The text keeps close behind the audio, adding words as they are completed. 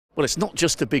Well, it's not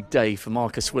just a big day for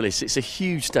Marcus Willis, it's a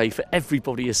huge day for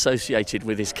everybody associated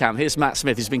with his camp. Here's Matt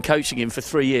Smith, who's been coaching him for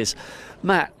 3 years.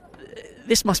 Matt,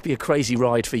 this must be a crazy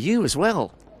ride for you as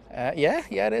well. Yeah,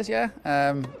 it is, yeah.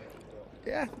 Well,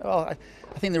 I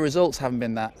think the results haven't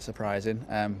been that surprising,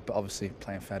 but obviously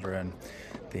playing Federer and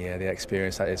the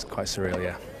experience, that is quite surreal,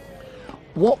 yeah.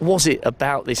 What was it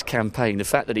about this campaign, the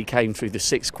fact that he came through the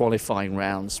 6 qualifying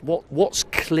rounds? What's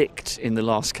clicked in the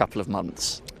last couple of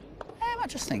months? I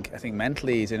think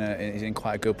mentally he's in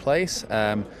quite a good place.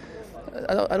 I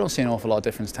don't see an awful lot of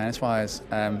difference tennis-wise.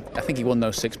 I think he won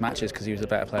those 6 matches because he was the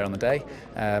better player on the day.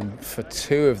 For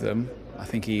 2 of them, I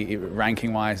think he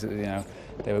ranking-wise, they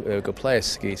were good players,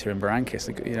 Skeeter and Berankis.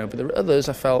 But the others,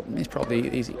 I felt he's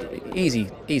probably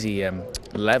easy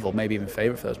level, maybe even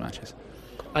favourite for those matches.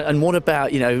 And what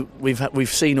about, we've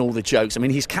seen all the jokes. I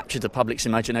mean, he's captured the public's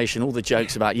imagination, all the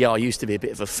jokes about, I used to be a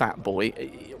bit of a fat boy.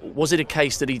 Was it a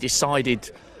case that he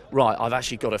decided, right, I've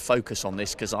actually got to focus on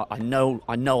this because I know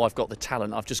I've got the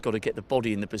talent, I've just got to get the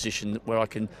body in the position where I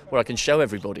can show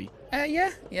everybody?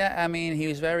 Yeah. I mean, he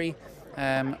was very,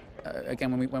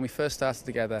 again, when we first started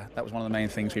together, that was one of the main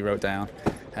things we wrote down.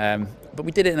 But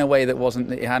we did it in a way that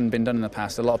it hadn't been done in the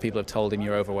past. A lot of people have told him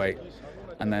you're overweight.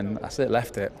 And then that's it,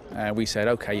 left it. We said,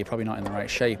 okay, you're probably not in the right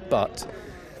shape, but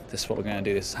this is what we're going to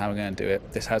do, this is how we're going to do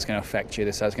it, this is how it's going to affect you,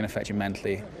 this is how it's going to affect you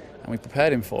mentally. And we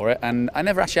prepared him for it. And I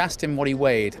never actually asked him what he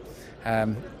weighed.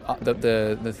 The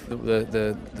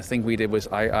thing we did was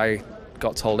I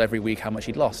got told every week how much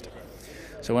he'd lost.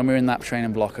 So when we were in that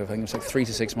training block of, I think it was like 3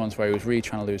 to 6 months where he was really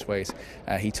trying to lose weight,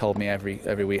 he told me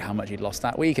every week how much he'd lost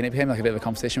that week, and it became like a bit of a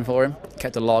competition for him.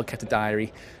 Kept a log, kept a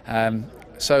diary.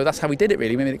 So that's how we did it,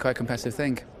 really. We made it quite a competitive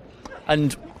thing.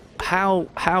 And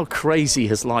how crazy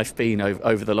has life been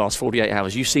over the last 48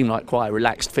 hours? You seem like quite a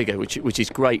relaxed figure, which is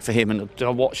great for him. And I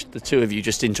watched the 2 of you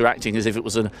just interacting as if it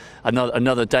was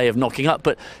another day of knocking up.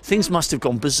 But things must have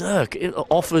gone berserk.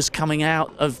 Offers coming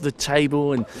out of the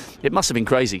table, and it must have been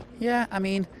crazy. Yeah, I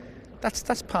mean, that's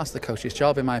part of the coach's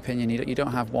job, in my opinion. You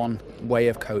don't have one way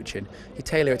of coaching. You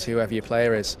tailor it to whoever your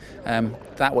player is.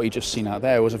 What you just seen out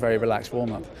there was a very relaxed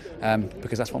warm-up,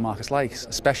 because that's what Marcus likes,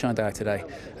 especially on a day like today.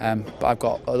 But I've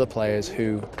got other players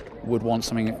who would want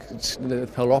something the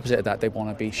polar opposite of that. They want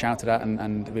to be shouted at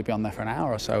and we'd be on there for an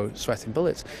hour or so sweating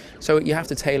bullets. So you have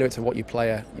to tailor it to what your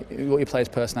player's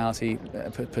personality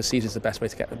perceives as the best way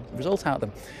to get the result out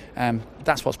of them.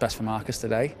 That's what's best for Marcus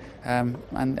today,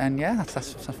 and yeah,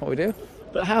 that's what we do.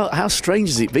 But how strange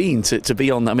has it been to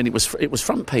be on? I mean, it was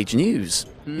front page news,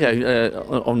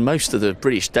 on most of the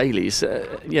British dailies.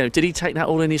 Did he take that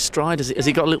all in his stride? Has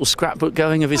he got a little scrapbook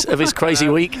going of his crazy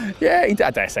week? Yeah,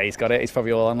 I dare say he's got it. It's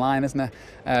probably all online, isn't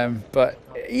it? But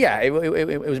yeah, it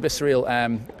was a bit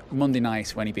surreal. Monday night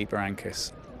when he beat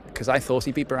Berankis, because I thought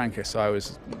he beat Berankis, so I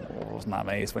wasn't that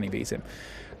amazed when he beat him.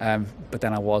 But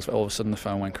then all of a sudden the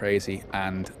phone went crazy,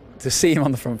 and to see him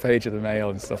on the front page of the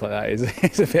Mail and stuff like that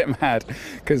is a bit mad,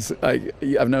 because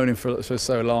I've known him for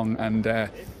so long, and but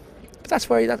that's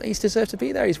where he's deserved to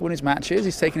be there. He's won his matches,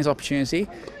 he's taken his opportunity,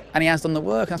 and he has done the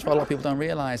work. That's what a lot of people don't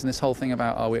realise. And this whole thing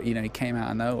about he came out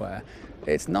of nowhere,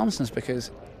 it's nonsense, because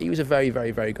he was a very,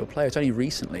 very, very good player. It's only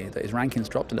recently that his rankings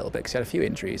dropped a little bit because he had a few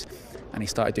injuries, and he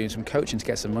started doing some coaching to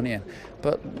get some money in.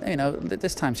 But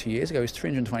this time 2 years ago, he was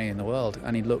 320 in the world,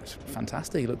 and he looked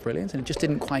fantastic. He looked brilliant, and it just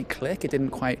didn't quite click. It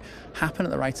didn't quite happen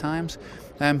at the right times.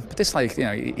 But this,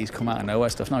 he's come out of nowhere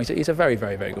stuff. No, he's a very,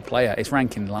 very, very good player. His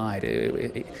ranking lied.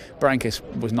 Berankis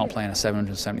was not playing a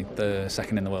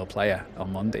 772nd in the world player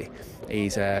on Monday.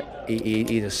 He's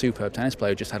a superb tennis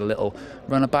player who just had a little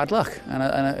run of bad luck, and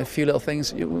a few little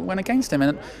things went against him.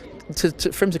 And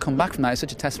for him to come back from that is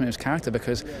such a testament to his character,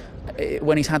 because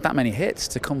when he's had that many hits,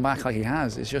 to come back like he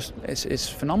has, it's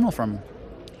phenomenal from him.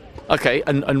 Okay,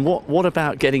 and what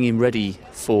about getting him ready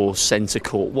for centre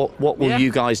court? What will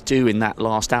you guys do in that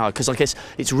last hour? Because I guess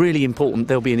it's really important.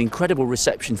 There'll be an incredible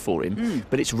reception for him,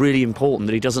 but it's really important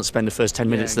that he doesn't spend the first 10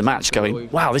 minutes of the match going,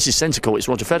 wow, this is centre court, it's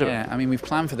Roger Federer. Yeah, I mean, we've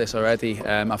planned for this already.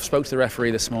 I've spoke to the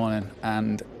referee this morning,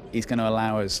 and he's going to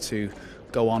allow us to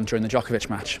go on during the Djokovic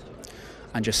match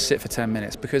and just sit for 10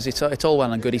 minutes, because it's all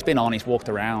well and good. He's been on, he's walked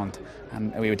around,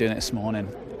 and we were doing it this morning,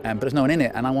 but there's no one in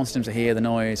it, and I wanted him to hear the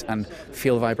noise and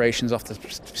feel the vibrations off the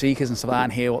speakers and stuff like that,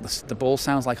 and hear what the ball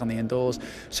sounds like on the indoors,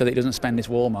 so that he doesn't spend his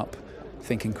warm-up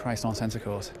thinking, Christ, on centre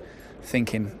court,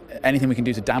 thinking anything we can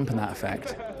do to dampen that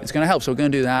effect. It's going to help, so we're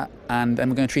going to do that, and then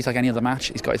we're going to treat it like any other match.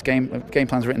 He's got his game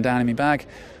plans written down in my bag.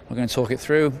 We're going to talk it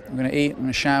through, we're going to eat, we're going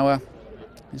to shower,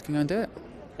 he's going to go and do it.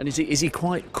 And is he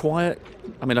quite quiet?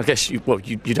 I mean, I guess you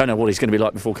don't know what he's going to be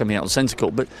like before coming out on centre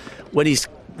court, but when he's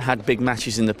had big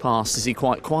matches in the past? Is he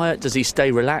quite quiet? Does he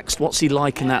stay relaxed? What's he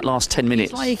like in that last 10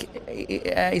 minutes?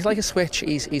 He's like a switch.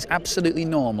 He's absolutely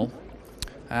normal.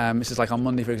 This is like on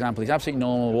Monday, for example. He's absolutely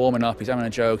normal, warming up. He's having a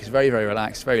joke. He's very, very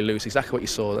relaxed, very loose. Exactly what you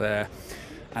saw there.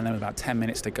 And then with about 10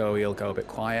 minutes to go, he'll go a bit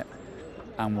quiet,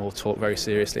 and we'll talk very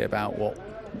seriously about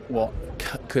what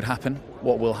could happen,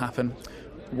 what will happen,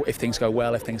 if things go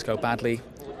well, if things go badly.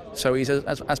 So he's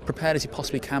as prepared as he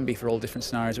possibly can be for all different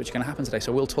scenarios which are going to happen today.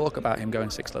 So we'll talk about him going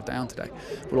 6-love down today.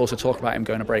 We'll also talk about him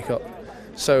going to break up.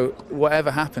 So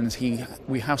whatever happens,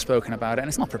 we have spoken about it, and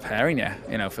it's not preparing you,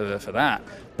 for that,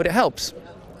 but it helps,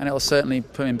 and it'll certainly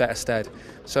put him in better stead.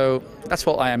 So that's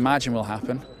what I imagine will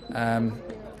happen.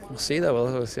 We'll see though.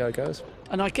 We'll see how it goes.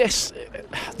 And I guess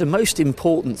the most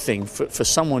important thing for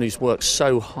someone who's worked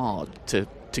so hard to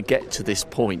get to this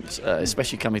point,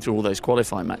 especially coming through all those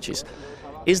qualifying matches,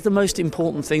 is the most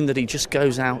important thing that he just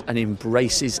goes out and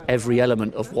embraces every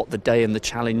element of what the day and the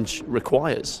challenge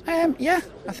requires. Yeah,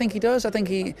 I think he does. I think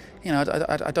he,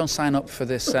 I don't sign up for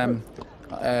this, we'll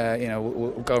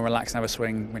go and relax and have a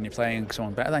swing when you're playing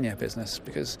someone better than you business,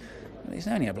 because he's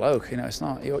only a bloke. It's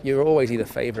not. You're always either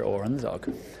favourite or underdog,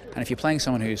 and if you're playing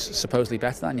someone who's supposedly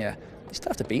better than you, you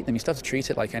still have to beat them. You still have to treat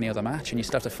it like any other match, and you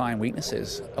still have to find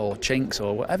weaknesses or chinks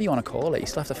or whatever you want to call it. You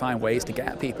still have to find ways to get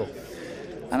at people.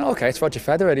 And okay, it's Roger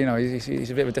Federer, he's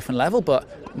a bit of a different level,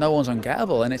 but no one's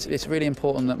ungettable, and it's really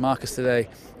important that Marcus today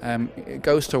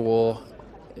goes to war,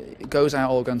 goes out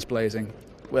all guns blazing,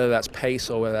 whether that's pace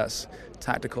or whether that's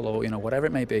tactical or whatever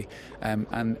it may be,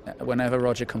 and whenever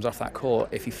Roger comes off that court,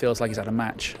 if he feels like he's had a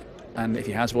match, and if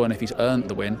he has won, if he's earned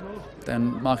the win,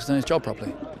 then Marcus has done his job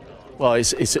properly. Well,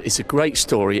 it's a great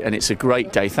story, and it's a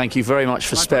great day. Thank you very much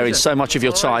for sparing so much of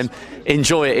your time.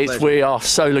 Enjoy it. We are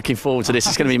so looking forward to this.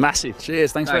 It's going to be massive.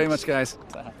 Cheers. Thanks very much, guys.